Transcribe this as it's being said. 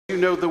You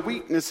know the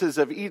weaknesses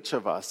of each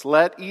of us.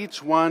 Let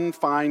each one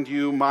find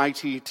you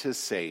mighty to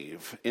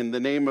save. In the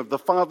name of the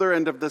Father,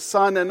 and of the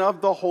Son, and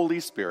of the Holy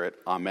Spirit.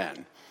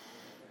 Amen.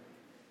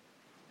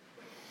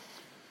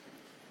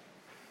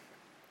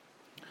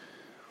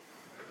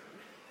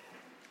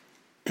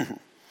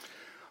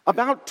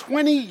 About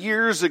 20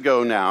 years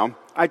ago now,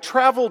 I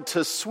traveled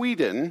to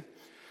Sweden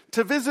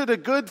to visit a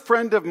good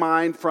friend of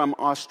mine from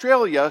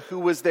Australia who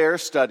was there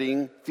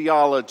studying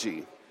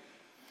theology.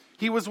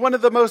 He was one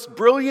of the most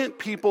brilliant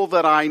people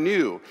that I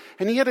knew,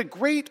 and he had a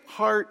great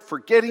heart for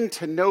getting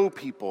to know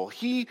people.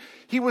 He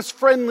was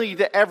friendly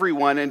to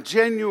everyone and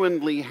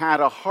genuinely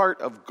had a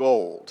heart of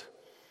gold.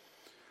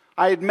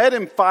 I had met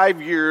him 5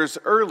 years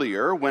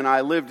earlier when I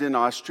lived in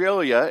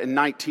Australia in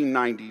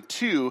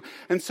 1992,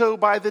 and so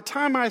by the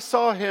time I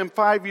saw him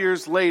 5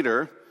 years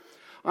later,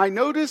 I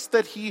noticed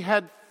that he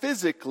had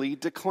physically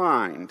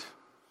declined,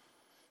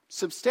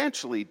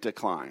 substantially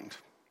declined.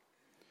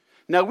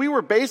 Now, we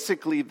were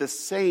basically the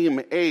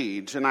same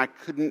age, and I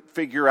couldn't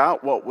figure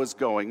out what was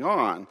going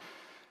on.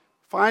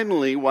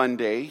 Finally, one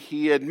day,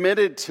 he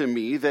admitted to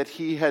me that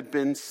he had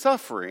been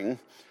suffering,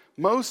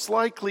 most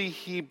likely,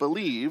 he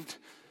believed,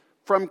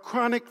 from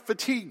chronic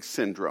fatigue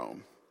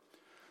syndrome,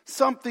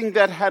 something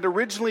that had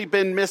originally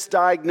been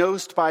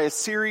misdiagnosed by a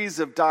series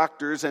of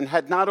doctors and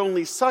had not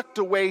only sucked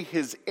away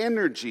his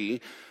energy,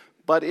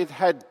 but it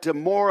had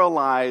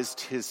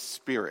demoralized his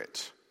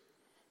spirit.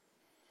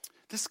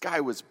 This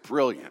guy was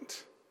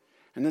brilliant,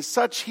 and as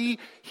such, he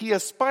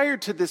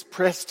aspired to this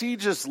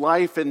prestigious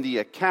life in the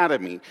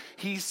academy.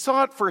 He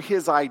sought for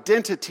his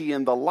identity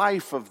in the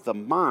life of the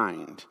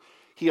mind.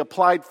 He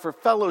applied for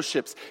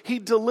fellowships. He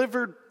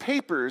delivered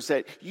papers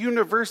at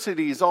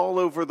universities all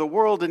over the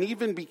world and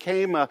even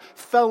became a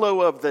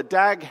fellow of the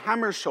Dag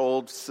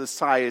Hammarskjöld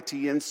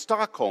Society in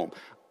Stockholm.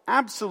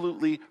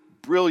 Absolutely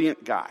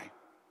brilliant guy.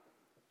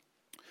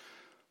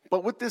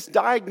 But with this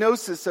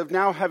diagnosis of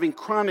now having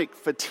chronic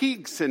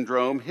fatigue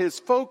syndrome, his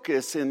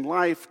focus in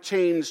life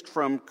changed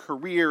from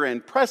career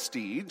and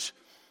prestige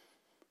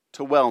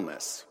to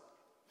wellness.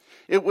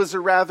 It was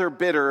a rather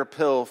bitter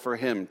pill for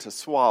him to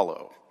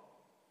swallow.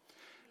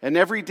 And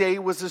every day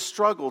was a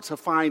struggle to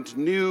find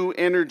new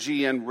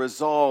energy and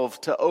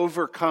resolve to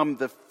overcome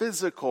the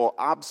physical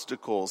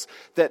obstacles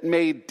that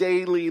made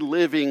daily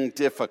living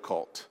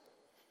difficult.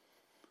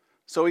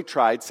 So he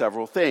tried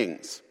several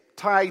things.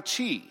 Tai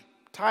Chi.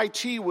 Tai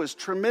Chi was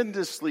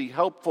tremendously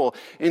helpful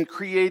in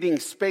creating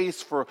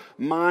space for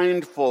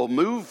mindful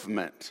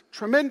movement.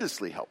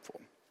 Tremendously helpful.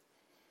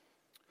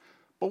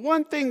 But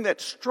one thing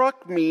that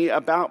struck me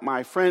about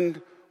my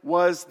friend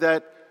was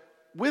that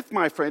with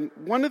my friend,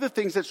 one of the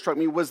things that struck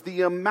me was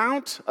the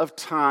amount of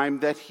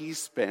time that he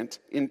spent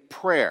in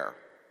prayer.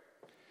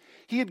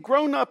 He had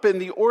grown up in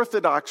the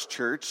Orthodox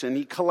Church and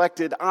he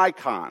collected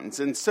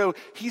icons. And so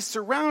he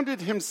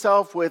surrounded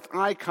himself with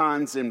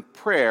icons in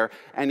prayer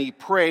and he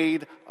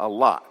prayed a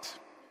lot.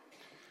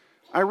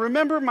 I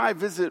remember my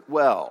visit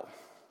well.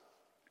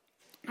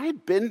 I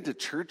had been to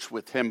church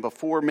with him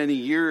before many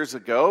years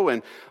ago,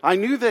 and I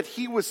knew that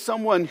he was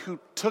someone who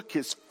took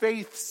his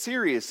faith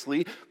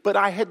seriously, but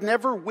I had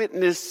never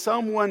witnessed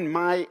someone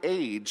my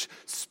age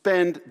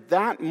spend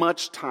that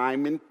much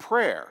time in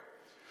prayer.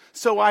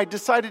 So I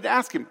decided to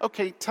ask him,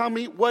 okay, tell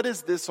me, what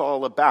is this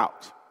all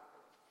about?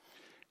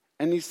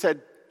 And he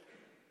said,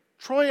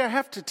 Troy, I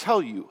have to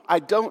tell you, I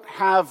don't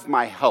have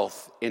my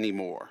health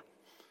anymore.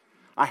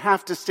 I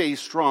have to stay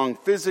strong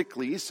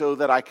physically so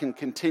that I can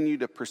continue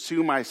to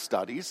pursue my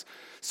studies,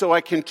 so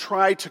I can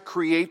try to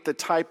create the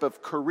type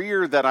of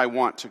career that I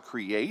want to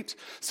create,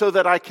 so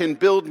that I can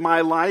build my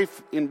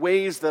life in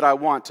ways that I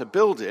want to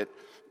build it.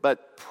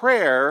 But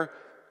prayer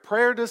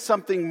does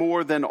something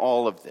more than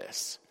all of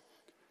this.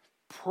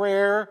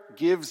 Prayer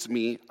gives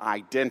me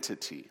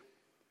identity.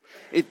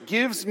 It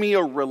gives me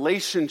a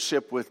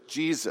relationship with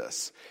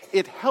Jesus.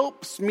 It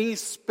helps me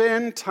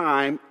spend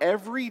time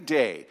every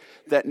day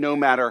that no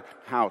matter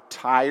how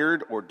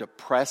tired or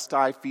depressed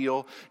I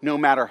feel, no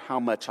matter how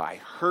much I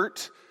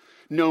hurt,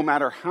 no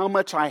matter how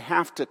much I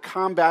have to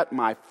combat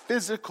my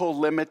physical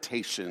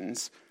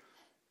limitations,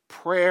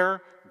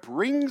 prayer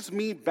brings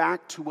me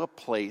back to a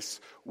place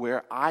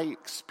where I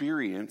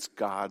experience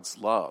God's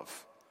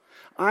love.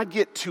 I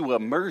get to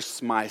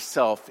immerse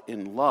myself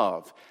in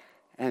love,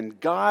 and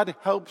God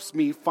helps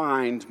me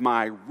find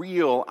my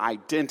real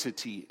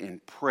identity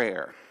in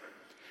prayer.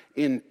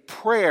 In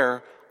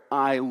prayer,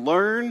 I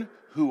learn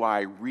who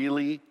I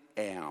really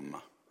am.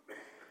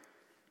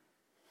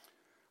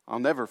 I'll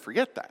never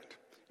forget that.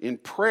 In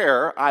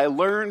prayer, I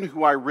learn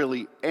who I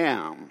really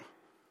am.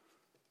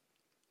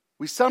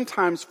 We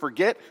sometimes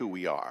forget who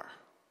we are.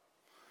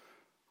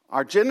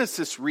 Our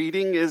Genesis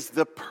reading is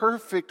the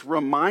perfect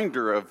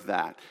reminder of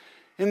that.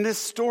 In this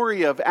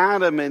story of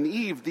Adam and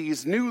Eve,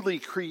 these newly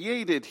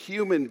created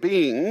human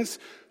beings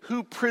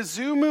who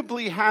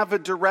presumably have a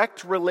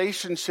direct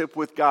relationship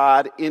with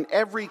God in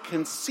every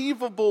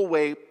conceivable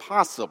way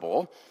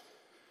possible,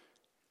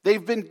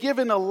 they've been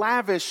given a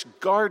lavish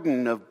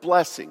garden of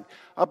blessing,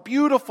 a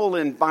beautiful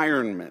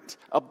environment,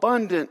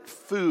 abundant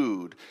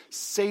food,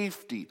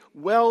 safety,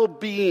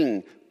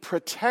 well-being,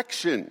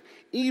 protection,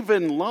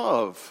 even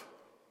love.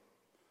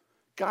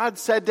 God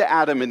said to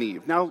Adam and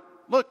Eve, now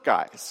look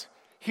guys,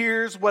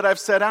 here's what I've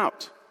set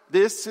out.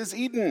 This is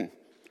Eden.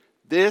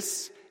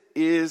 This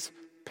is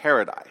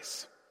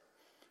paradise.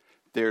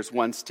 There's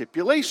one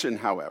stipulation,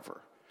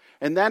 however,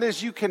 and that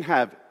is you can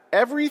have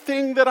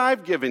everything that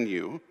I've given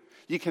you.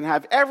 You can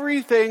have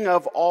everything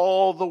of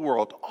all the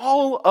world,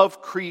 all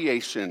of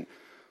creation.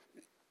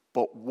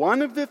 But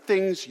one of the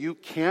things you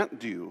can't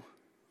do,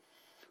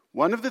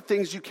 and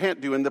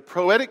the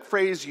poetic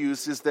phrase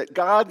used is that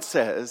God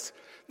says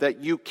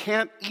that you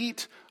can't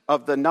eat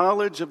of the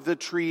knowledge of the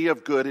tree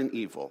of good and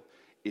evil.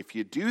 If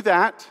you do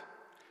that,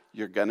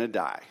 you're going to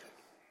die.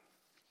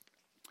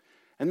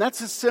 And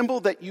that's a symbol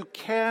that you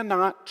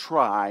cannot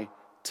try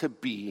to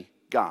be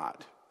God.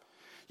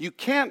 You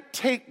can't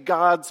take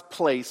God's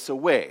place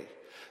away.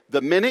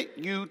 The minute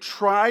you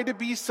try to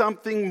be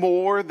something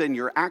more than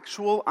your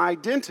actual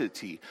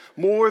identity,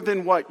 more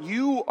than what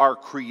you are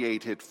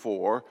created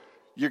for,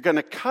 you're going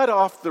to cut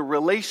off the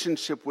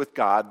relationship with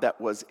God that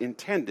was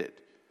intended.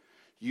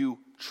 You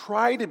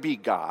try to be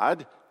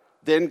God,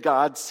 then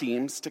God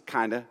seems to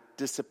kind of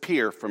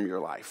disappear from your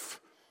life.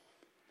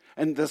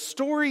 And the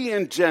story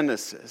in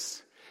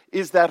Genesis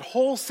is that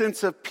whole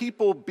sense of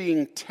people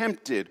being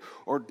tempted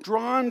or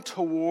drawn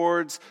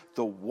towards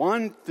the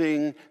one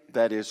thing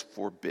that is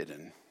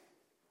forbidden.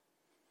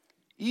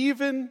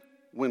 Even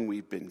when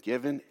we've been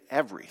given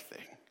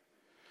everything,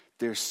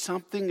 there's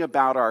something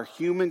about our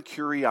human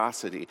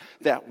curiosity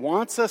that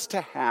wants us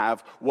to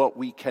have what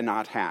we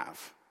cannot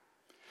have.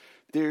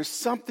 There's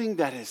something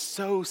that is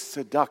so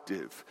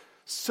seductive,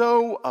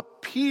 so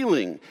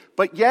appealing,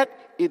 but yet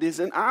it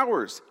isn't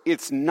ours.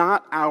 It's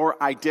not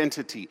our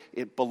identity.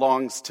 It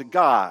belongs to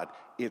God.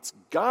 It's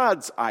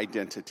God's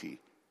identity.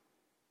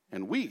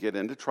 And we get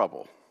into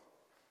trouble.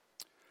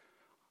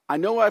 I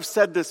know I've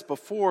said this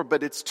before,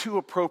 but it's too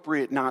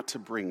appropriate not to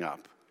bring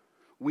up.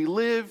 We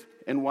live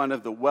in one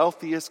of the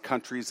wealthiest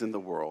countries in the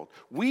world.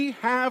 We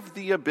have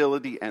the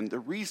ability and the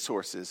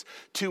resources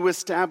to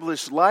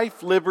establish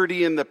life,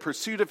 liberty, and the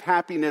pursuit of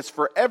happiness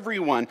for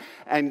everyone.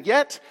 And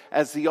yet,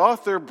 as the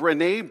author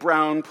Brené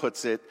Brown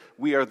puts it,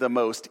 we are the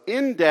most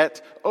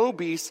in-debt,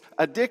 obese,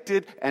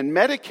 addicted, and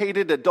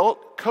medicated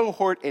adult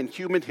cohort in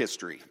human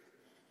history.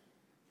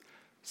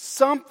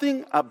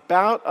 Something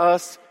about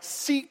us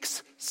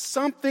seeks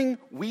something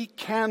we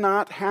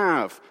cannot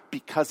have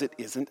because it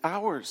isn't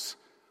ours.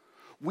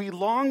 We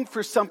long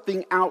for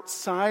something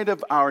outside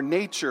of our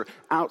nature,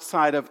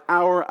 outside of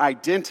our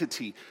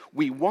identity.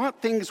 We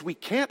want things we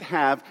can't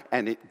have,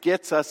 and it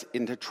gets us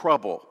into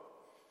trouble.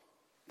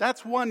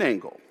 That's one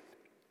angle.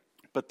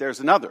 But there's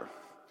another.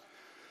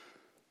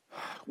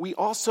 We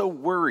also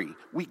worry.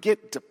 We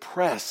get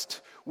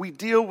depressed. We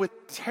deal with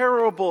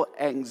terrible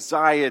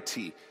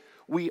anxiety.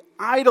 We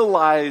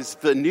idolize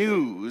the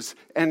news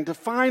and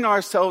define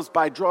ourselves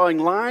by drawing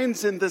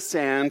lines in the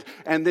sand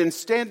and then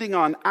standing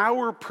on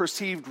our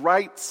perceived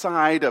right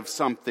side of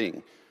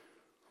something.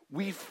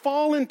 We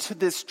fall into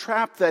this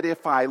trap that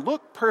if I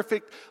look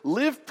perfect,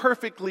 live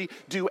perfectly,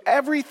 do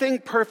everything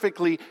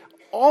perfectly,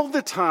 all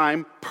the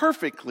time,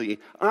 perfectly,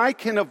 I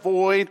can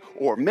avoid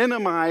or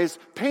minimize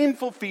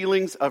painful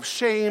feelings of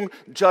shame,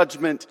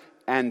 judgment,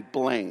 and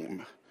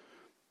blame.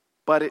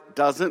 But it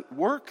doesn't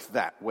work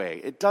that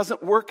way. It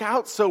doesn't work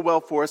out so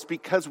well for us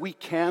because we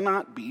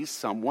cannot be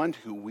someone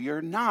who we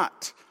are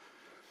not.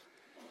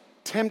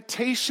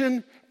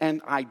 Temptation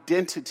and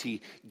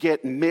identity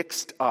get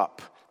mixed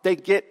up. They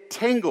get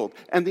tangled.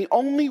 And the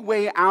only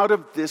way out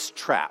of this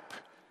trap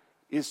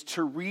is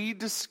to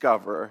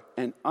rediscover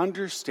and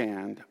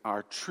understand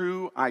our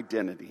true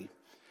identity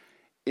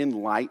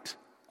in light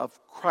of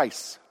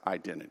Christ's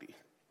identity.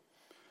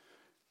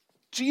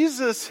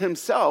 Jesus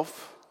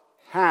himself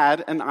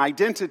had an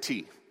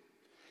identity.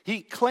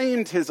 He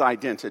claimed his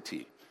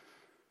identity.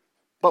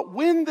 But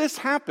when this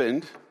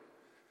happened,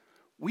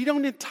 we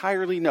don't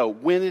entirely know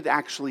when it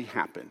actually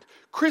happened.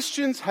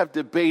 Christians have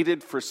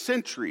debated for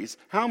centuries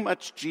how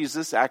much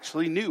Jesus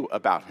actually knew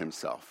about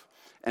himself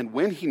and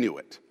when he knew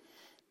it.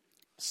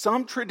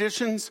 Some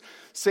traditions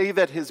say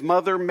that his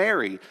mother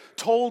Mary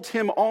told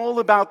him all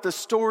about the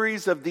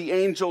stories of the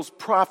angels'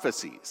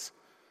 prophecies.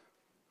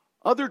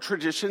 Other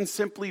traditions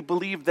simply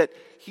believe that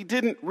he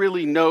didn't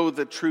really know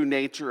the true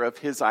nature of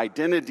his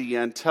identity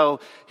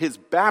until his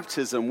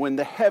baptism, when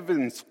the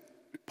heavens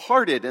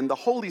parted and the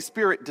Holy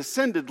Spirit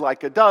descended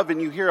like a dove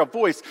and you hear a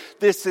voice,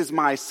 "This is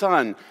my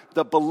son,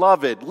 the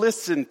beloved,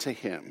 listen to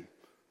him."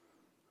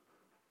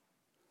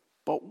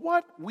 But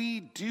what we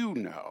do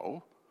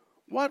know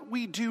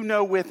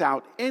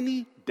without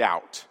any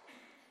doubt,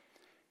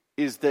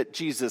 is that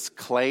Jesus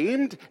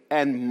claimed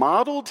and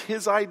modeled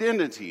his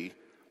identity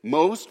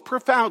most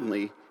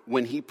profoundly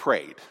when he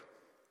prayed.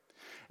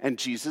 And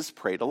Jesus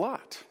prayed a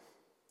lot.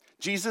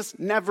 Jesus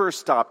never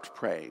stopped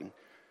praying.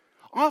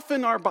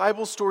 Often our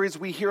Bible stories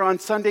we hear on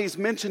Sundays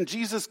mention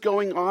Jesus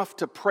going off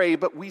to pray,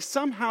 but we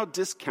somehow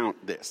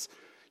discount this.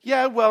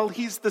 Yeah, well,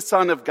 he's the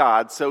Son of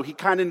God, so he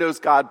kind of knows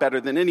God better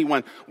than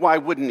anyone. Why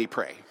wouldn't he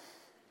pray?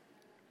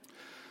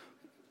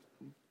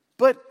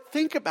 But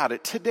think about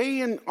it.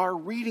 Today in our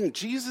reading,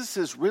 Jesus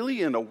is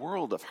really in a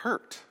world of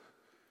hurt.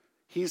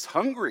 He's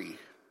hungry.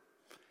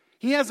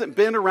 He hasn't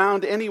been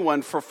around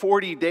anyone for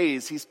 40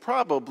 days. He's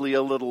probably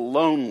a little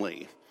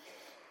lonely.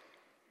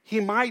 He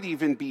might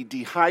even be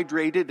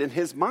dehydrated, and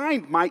his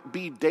mind might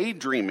be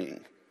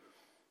daydreaming.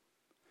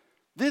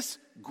 This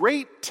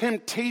great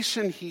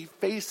temptation he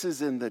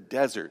faces in the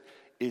desert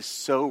is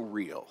so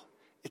real.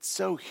 It's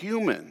so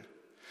human.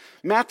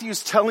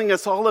 Matthew's telling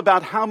us all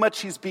about how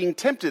much he's being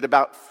tempted,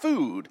 about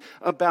food,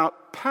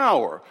 about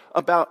power,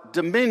 about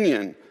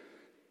dominion.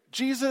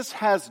 Jesus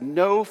has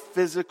no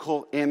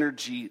physical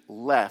energy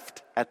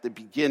left at the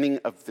beginning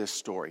of this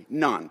story.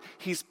 None.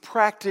 He's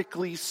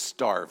practically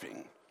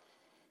starving.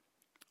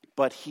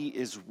 But he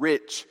is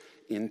rich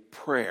in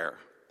prayer.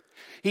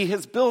 He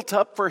has built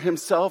up for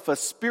himself a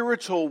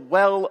spiritual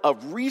well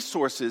of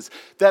resources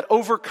that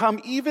overcome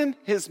even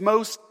his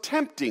most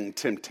tempting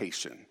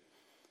temptation.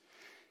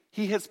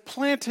 He has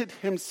planted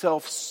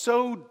himself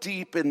so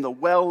deep in the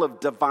well of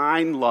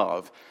divine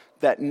love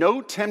that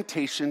no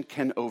temptation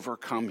can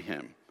overcome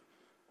him.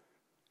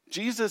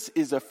 Jesus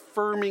is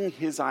affirming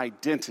his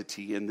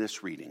identity in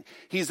this reading.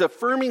 He's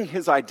affirming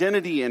his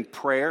identity in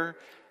prayer,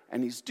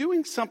 and he's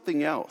doing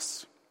something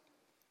else.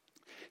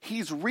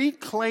 He's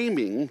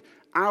reclaiming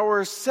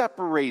our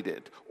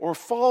separated or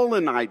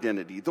fallen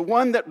identity, the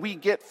one that we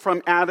get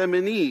from Adam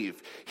and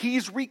Eve.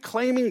 He's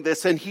reclaiming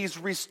this, and he's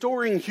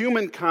restoring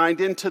humankind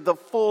into the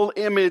full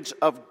image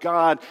of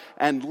God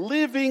and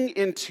living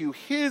into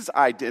his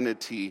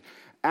identity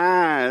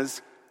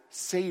as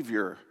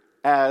Savior,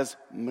 as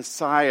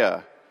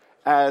Messiah,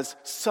 as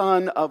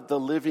Son of the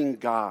living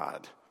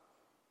God.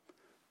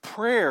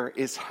 Prayer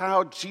is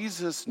how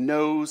Jesus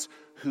knows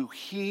who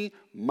he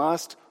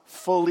must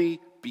fully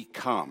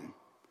become.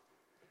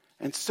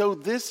 And so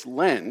this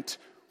Lent,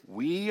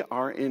 we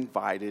are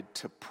invited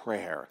to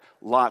prayer,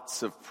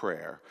 lots of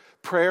prayer.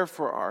 Prayer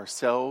for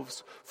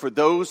ourselves, for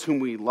those whom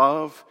we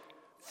love,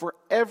 for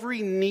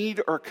every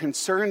need or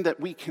concern that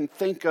we can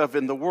think of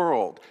in the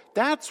world.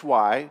 That's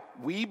why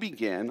we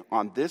begin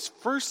on this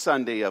first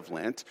Sunday of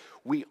Lent.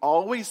 We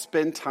always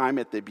spend time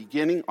at the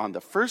beginning on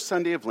the first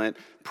Sunday of Lent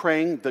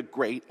praying the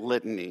Great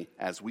Litany,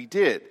 as we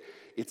did.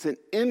 It's an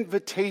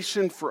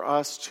invitation for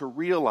us to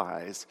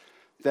realize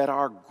that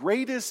our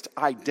greatest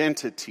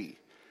identity,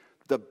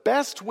 the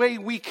best way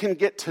we can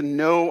get to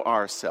know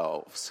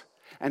ourselves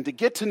and to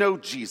get to know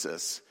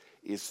Jesus,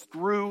 is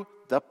through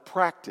the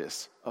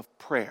practice of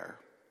prayer.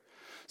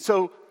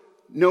 So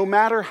no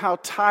matter how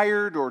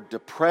tired or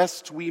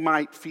depressed we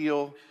might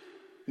feel,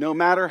 no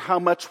matter how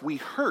much we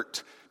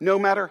hurt, no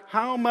matter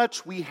how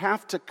much we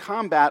have to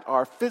combat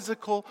our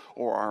physical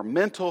or our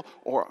mental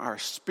or our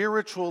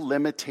spiritual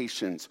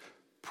limitations,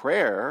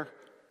 prayer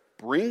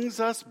brings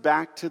us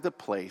back to the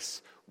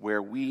place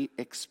where we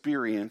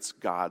experience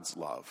God's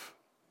love.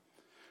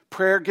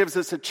 Prayer gives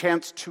us a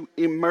chance to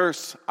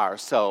immerse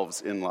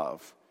ourselves in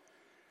love.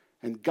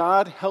 And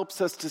God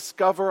helps us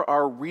discover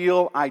our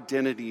real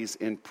identities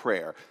in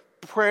prayer.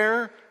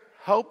 Prayer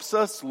helps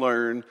us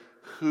learn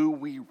who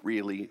we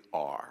really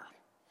are.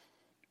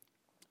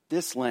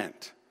 This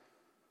Lent,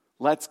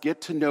 let's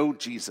get to know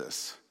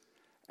Jesus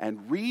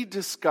and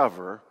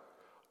rediscover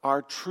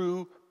our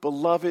true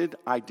beloved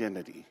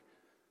identity,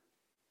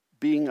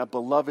 being a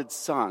beloved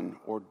son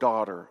or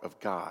daughter of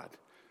God.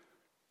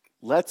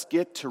 Let's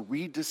get to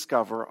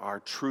rediscover our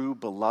true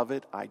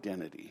beloved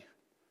identity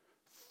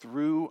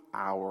through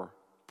our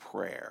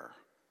prayer.